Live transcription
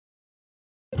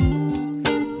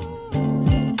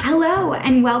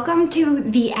and welcome to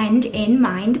the End in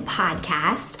Mind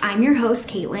podcast. I'm your host,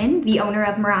 Caitlin, the owner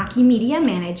of Meraki Media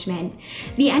Management.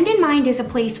 The End in Mind is a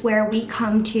place where we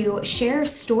come to share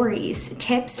stories,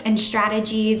 tips, and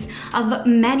strategies of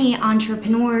many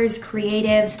entrepreneurs,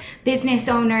 creatives, business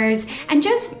owners, and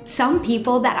just some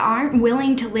people that aren't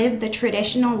willing to live the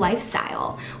traditional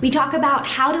lifestyle. We talk about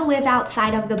how to live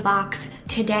outside of the box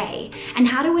today and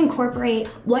how to incorporate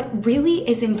what really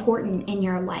is important in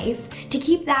your life to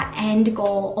keep that end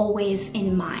goal always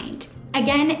in mind.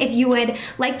 Again, if you would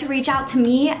like to reach out to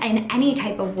me in any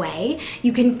type of way,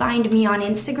 you can find me on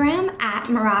Instagram at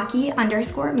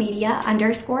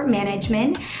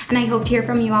Meraki_media_management. And I hope to hear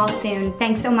from you all soon.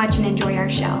 Thanks so much and enjoy our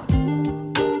show.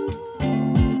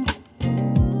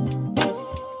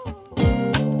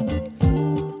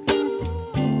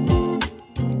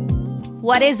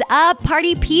 What is up,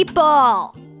 party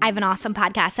people? I have an awesome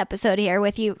podcast episode here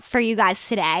for you guys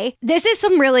today. This is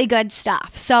some really good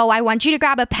stuff. So I want you to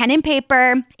grab a pen and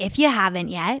paper if you haven't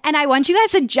yet. And I want you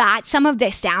guys to jot some of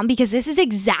this down because this is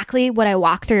exactly what I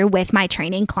walk through with my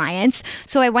training clients.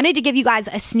 So I wanted to give you guys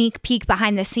a sneak peek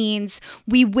behind the scenes.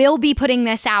 We will be putting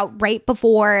this out right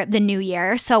before the new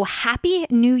year. So happy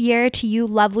new year to you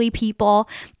lovely people.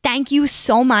 Thank you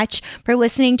so much for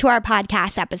listening to our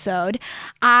podcast episode.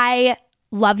 I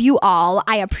love you all.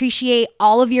 I appreciate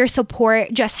all of your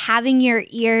support. Just having your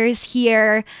ears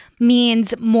here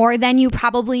means more than you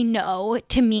probably know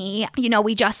to me. You know,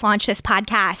 we just launched this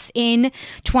podcast in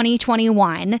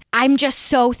 2021. I'm just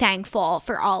so thankful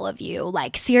for all of you.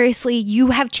 Like, seriously, you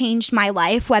have changed my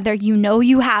life, whether you know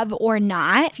you have or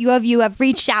not. A few of you have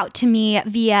reached out to me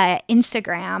via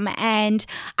Instagram, and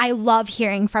I love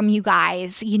hearing from you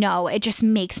guys. You know, it just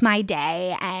makes my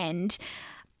day, and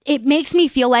it makes me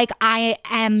feel like I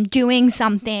am doing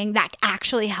something that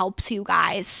actually helps you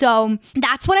guys. So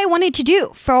that's what I wanted to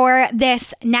do for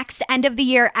this next end of the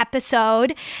year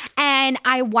episode. And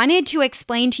I wanted to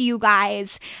explain to you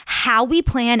guys how we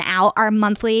plan out our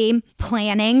monthly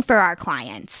planning for our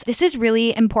clients. This is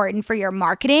really important for your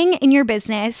marketing in your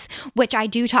business, which I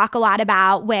do talk a lot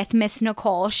about with Miss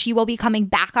Nicole. She will be coming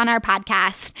back on our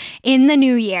podcast in the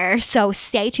new year. So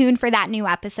stay tuned for that new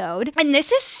episode. And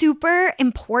this is super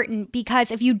important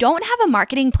because if you don't have a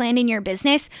marketing plan in your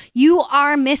business, you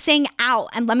are missing out.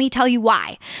 And let me tell you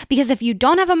why. Because if you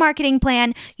don't have a marketing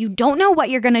plan, you don't know what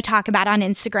you're going to talk about on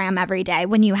Instagram every day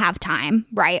when you have time,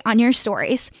 right? On your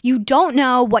stories. You don't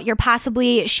know what you're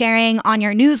possibly sharing on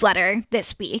your newsletter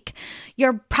this week.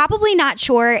 You're probably not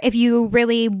sure if you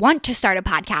really want to start a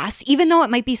podcast, even though it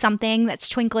might be something that's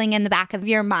twinkling in the back of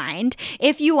your mind.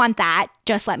 If you want that,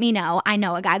 just let me know. I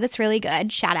know a guy that's really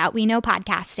good. Shout out, We Know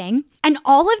Podcasting. And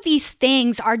all of these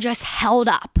things are just held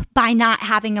up by not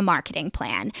having a marketing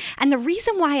plan. And the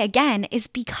reason why, again, is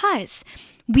because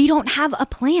we don't have a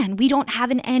plan. We don't have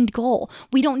an end goal.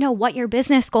 We don't know what your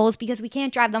business goal is because we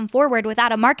can't drive them forward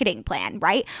without a marketing plan,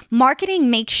 right? Marketing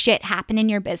makes shit happen in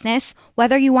your business,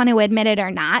 whether you want to admit it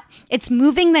or not. It's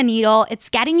moving the needle. It's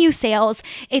getting you sales.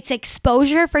 It's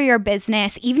exposure for your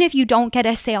business. Even if you don't get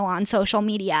a sale on social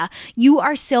media, you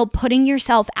are still putting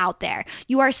yourself out there.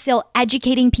 You are still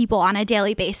educating people on a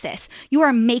daily basis. You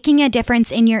are making a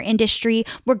difference in your industry,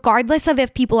 regardless of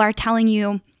if people are telling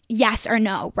you yes or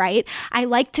no, right? I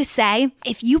like to say,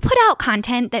 if you put out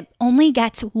content that only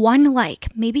gets one like,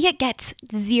 maybe it gets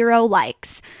 0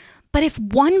 likes, but if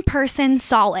one person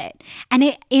saw it and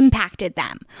it impacted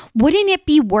them, wouldn't it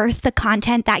be worth the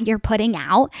content that you're putting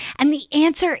out? And the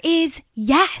answer is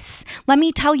yes. Let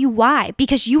me tell you why.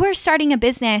 Because you are starting a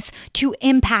business to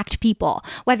impact people.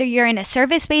 Whether you're in a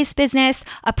service-based business,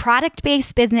 a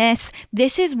product-based business,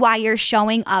 this is why you're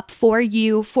showing up for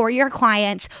you, for your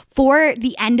clients, for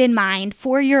the end in mind,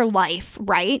 for your life,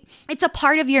 right? It's a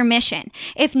part of your mission.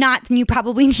 If not, then you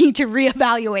probably need to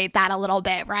reevaluate that a little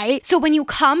bit, right? So when you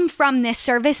come from this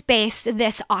service-based,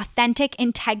 this authentic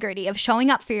integrity of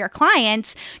showing up for your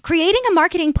clients, creating a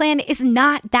marketing plan is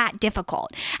not that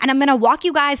difficult. And I'm going to walk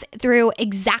you guys through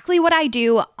exactly what I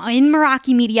do in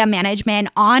Meraki Media Management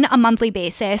on a monthly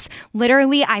basis.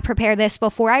 Literally, I prepare this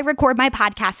before I record my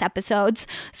podcast episodes,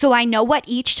 so I know what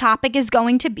each topic is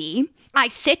going to be. I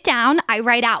sit down, I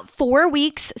write out 4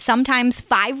 weeks, sometimes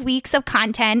 5 weeks of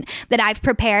content that I've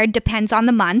prepared, depends on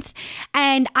the month,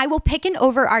 and I will pick an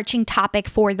overarching topic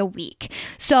for the week.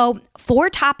 So 4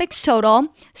 topics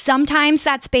total. Sometimes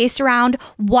that's based around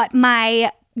what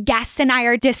my guests and I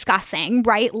are discussing,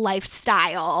 right?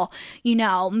 Lifestyle,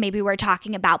 maybe we're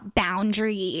talking about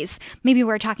boundaries. Maybe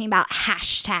we're talking about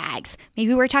hashtags.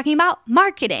 Maybe we're talking about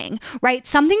marketing, right?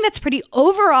 Something that's pretty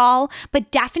overall,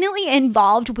 but definitely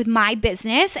involved with my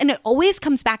business. And it always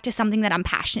comes back to something that I'm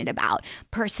passionate about: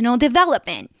 personal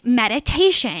development,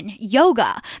 meditation,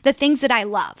 yoga, the things that I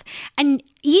love. And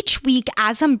each week,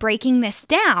 as I'm breaking this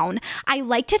down, I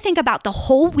like to think about the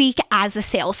whole week as a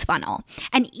sales funnel.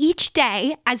 And each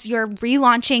day, as you're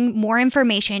relaunching more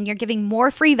information, you're giving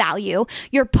more free value,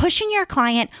 you're pushing your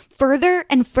client further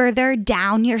and further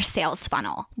down your sales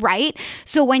funnel, right?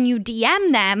 So when you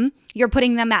DM them, you're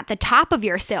putting them at the top of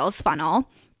your sales funnel.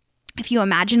 If you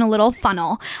imagine a little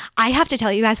funnel, I have to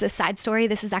tell you guys this side story.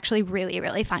 This is actually really,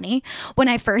 really funny. When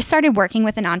I first started working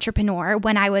with an entrepreneur,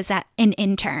 when I was an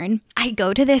intern, I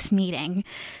go to this meeting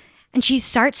and she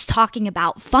starts talking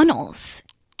about funnels.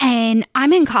 And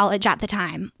I'm in college at the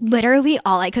time. Literally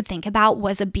all I could think about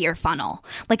was a beer funnel.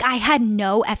 Like, I had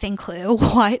no effing clue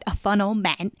what a funnel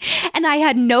meant. And I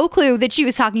had no clue that she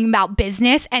was talking about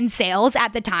business and sales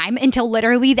at the time until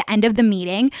literally the end of the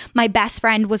meeting. My best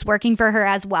friend was working for her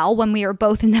as well. When we were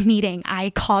both in the meeting, I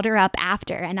called her up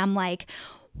after and I'm like,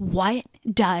 what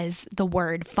does the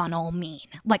word funnel mean?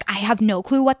 Like, I have no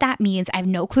clue what that means. I have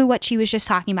no clue what she was just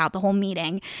talking about the whole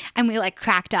meeting. And we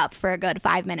cracked up for a good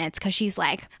 5 minutes because she's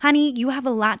like, honey, you have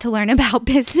a lot to learn about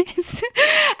business.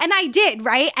 And I did,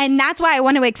 right? And that's why I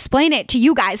want to explain it to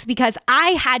you guys, because I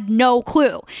had no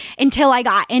clue until I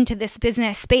got into this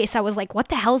business space. I was like, what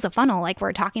the hell is a funnel? Like,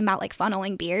 we're talking about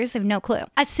funneling beers. I have no clue.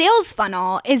 A sales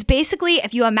funnel is basically,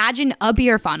 if you imagine a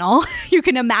beer funnel, you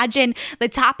can imagine the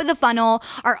top of the funnel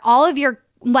are all of your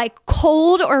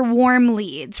cold or warm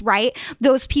leads, right?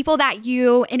 Those people that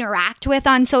you interact with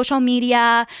on social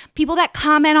media, people that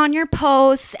comment on your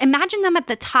posts, imagine them at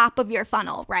the top of your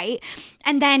funnel, right?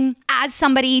 And then as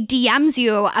somebody DMs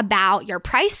you about your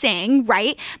pricing,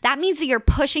 right? That means that you're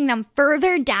pushing them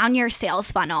further down your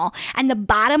sales funnel. And the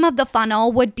bottom of the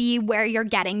funnel would be where you're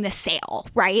getting the sale,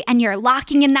 right? And you're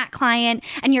locking in that client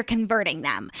and you're converting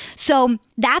them. So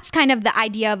that's kind of the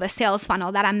idea of a sales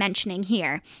funnel that I'm mentioning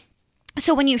here.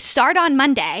 So when you start on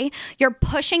Monday, you're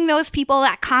pushing those people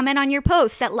that comment on your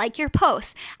posts, that like your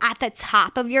posts, at the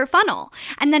top of your funnel.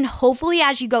 And then hopefully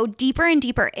as you go deeper and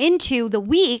deeper into the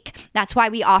week, that's why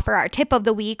we offer our tip of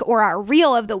the week or our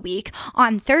reel of the week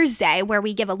on Thursday, where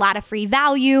we give a lot of free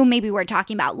value. Maybe we're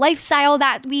talking about lifestyle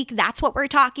that week. That's what we're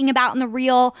talking about in the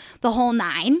reel, the whole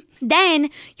 9. Then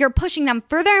you're pushing them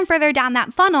further and further down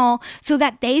that funnel so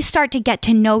that they start to get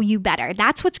to know you better.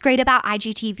 That's what's great about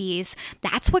IGTVs.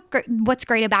 That's what's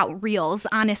great about reels,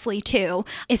 honestly, too,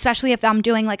 especially if I'm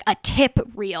doing a tip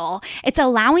reel. It's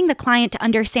allowing the client to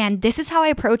understand, this is how I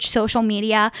approach social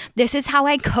media. This is how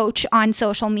I coach on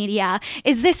social media.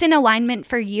 Is this in alignment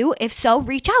for you? If so,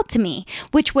 reach out to me,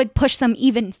 which would push them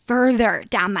even further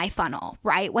down my funnel,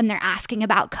 right? When they're asking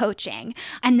about coaching.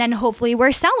 And then hopefully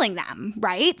we're selling them,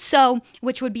 right? So,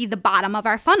 which would be the bottom of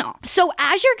our funnel. So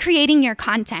as you're creating your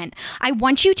content, I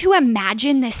want you to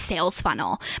imagine this sales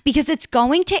funnel, because it's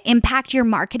going to impact your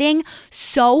marketing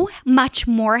so much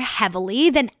more heavily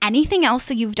than anything else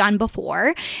that you've done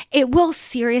before. It will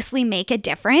seriously make a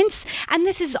difference. And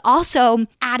this is also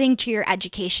adding to your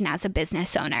education as a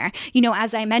business owner.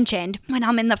 As I mentioned, when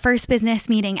I'm in the first business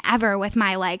meeting ever with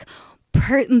my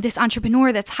this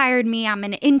entrepreneur that's hired me, I'm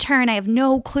an intern, I have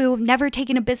no clue, I've never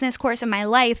taken a business course in my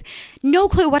life, no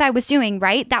clue what I was doing,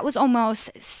 right? That was almost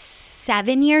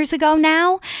 7 years ago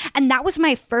now. And that was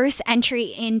my first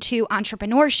entry into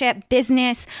entrepreneurship,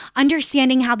 business,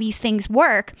 understanding how these things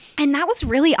work. And that was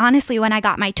really honestly when I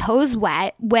got my toes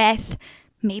wet with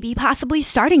maybe possibly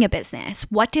starting a business.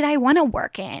 What did I want to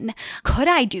work in? Could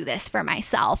I do this for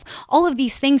myself? All of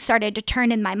these things started to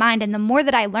turn in my mind. And the more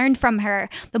that I learned from her,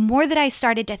 the more that I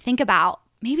started to think about,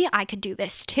 maybe I could do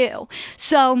this too.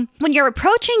 So when you're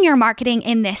approaching your marketing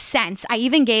in this sense, I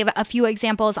even gave a few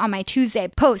examples on my Tuesday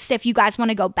post. If you guys want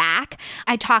to go back,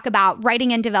 I talk about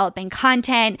writing and developing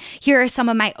content. Here are some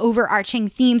of my overarching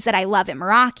themes that I love at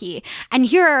Meraki. And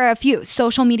here are a few: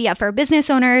 social media for business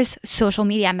owners, social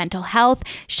media mental health.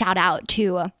 Shout out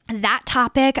to that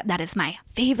topic. That is my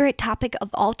favorite topic of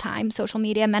all time, social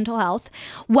media, mental health,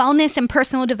 wellness and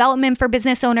personal development for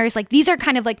business owners. These are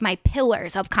kind of my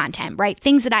pillars of content, right?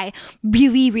 Things that I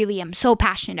really, really am so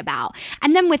passionate about.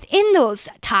 And then within those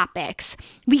topics,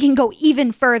 we can go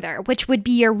even further, which would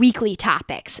be your weekly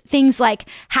topics. Things like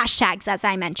hashtags, as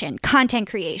I mentioned, content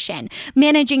creation,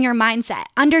 managing your mindset,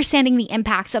 understanding the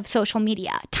impacts of social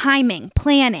media, timing,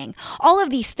 planning, all of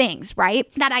these things, right?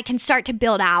 That I can start to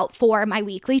build out for my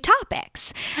weekly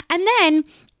topics. And then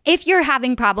If you're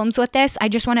having problems with this, I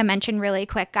just want to mention really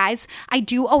quick, guys, I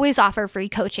do always offer free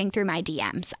coaching through my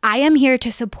DMs. I am here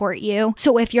to support you.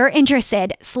 So if you're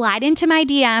interested, slide into my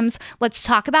DMs. Let's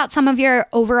talk about some of your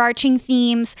overarching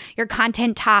themes, your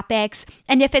content topics.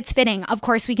 And if it's fitting, of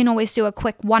course, we can always do a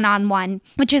quick one-on-one,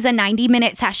 which is a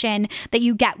 90-minute session that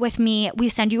you get with me. We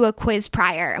send you a quiz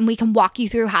prior and we can walk you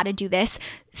through how to do this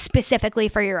specifically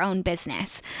for your own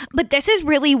business. But this is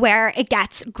really where it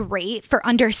gets great for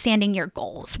understanding your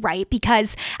goals, right?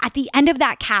 Because at the end of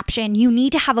that caption, you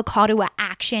need to have a call to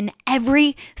action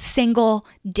every single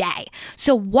day.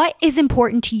 So what is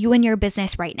important to you in your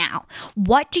business right now?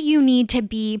 What do you need to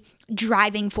be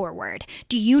driving forward?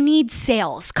 Do you need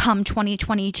sales come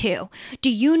 2022? Do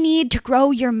you need to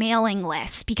grow your mailing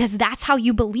list? Because that's how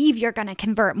you believe you're going to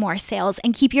convert more sales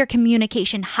and keep your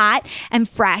communication hot and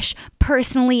fresh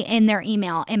personally in their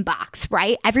email inbox,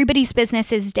 right? Everybody's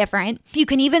business is different. You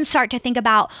can even start to think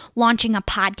about launching a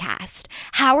podcast.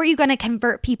 How are you going to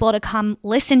convert people to come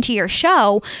listen to your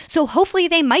show? So hopefully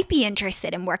they might be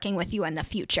interested in working with you in the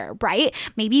future, right?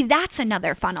 Maybe that's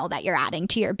another funnel that you're adding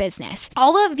to your business.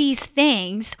 All of these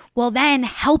things will then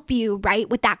help you, right,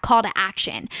 with that call to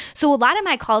action. So a lot of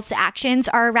my calls to actions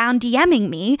are around DMing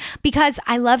me because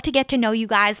I love to get to know you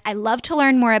guys. I love to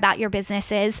learn more about your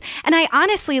businesses. And I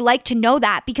honestly like to know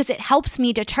that because it helps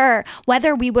me deter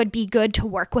whether we would be good to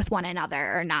work with one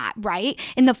another or not, right,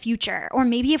 in the future. Or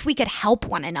maybe if we could help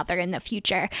one another in the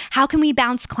future. How can we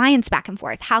bounce clients back and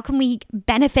forth? How can we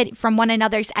benefit from one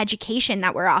another's education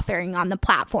that we're offering on the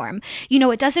platform? You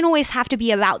know, it doesn't always have to be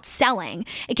about selling.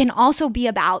 It can also be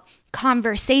about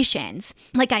conversations.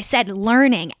 Like I said,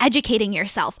 learning, educating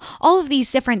yourself, all of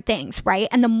these different things, right?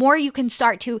 And the more you can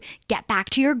start to get back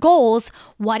to your goals,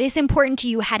 what is important to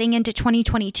you heading into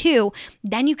 2022,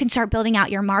 then you can start building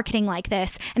out your marketing like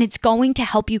this, and it's going to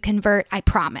help you convert, I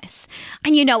promise.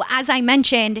 And you know, as I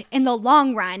mentioned, in the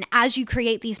long run, as you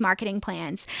create these marketing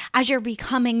plans, as you're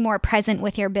becoming more present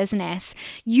with your business,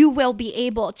 you will be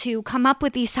able to come up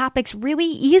with these topics really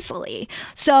easily.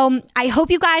 So I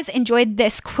hope you guys enjoyed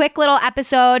this quick little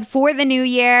episode for the new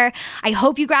year. I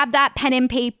hope you grab that pen and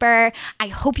paper. I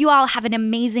hope you all have an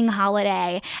amazing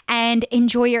holiday and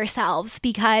enjoy yourselves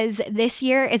because this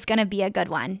year is going to be a good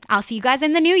one. I'll see you guys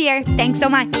in the new year. Thanks so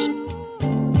much.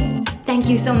 Thank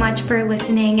you so much for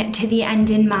listening to The End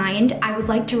in Mind. I would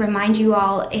like to remind you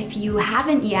all, if you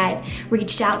haven't yet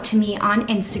reached out to me on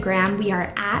Instagram, we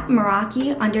are at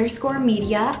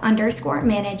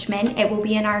Meraki_media_management. It will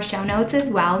be in our show notes as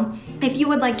well. If you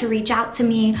would like to reach out to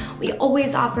me, we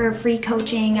always offer free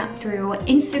coaching through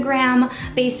Instagram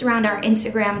based around our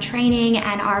Instagram training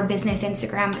and our business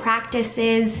Instagram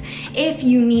practices. If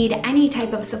you need any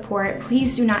type of support,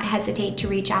 please do not hesitate to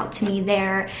reach out to me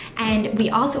there. And we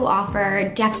also offer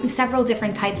several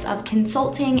different types of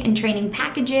consulting and training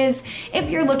packages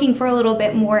if you're looking for a little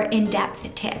bit more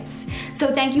in-depth tips.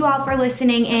 So thank you all for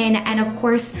listening in, and of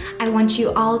course, I want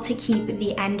you all to keep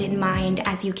the end in mind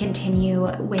as you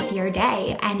continue with your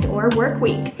day and or work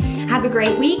week. Have a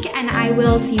great week, and I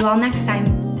will see you all next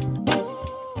time.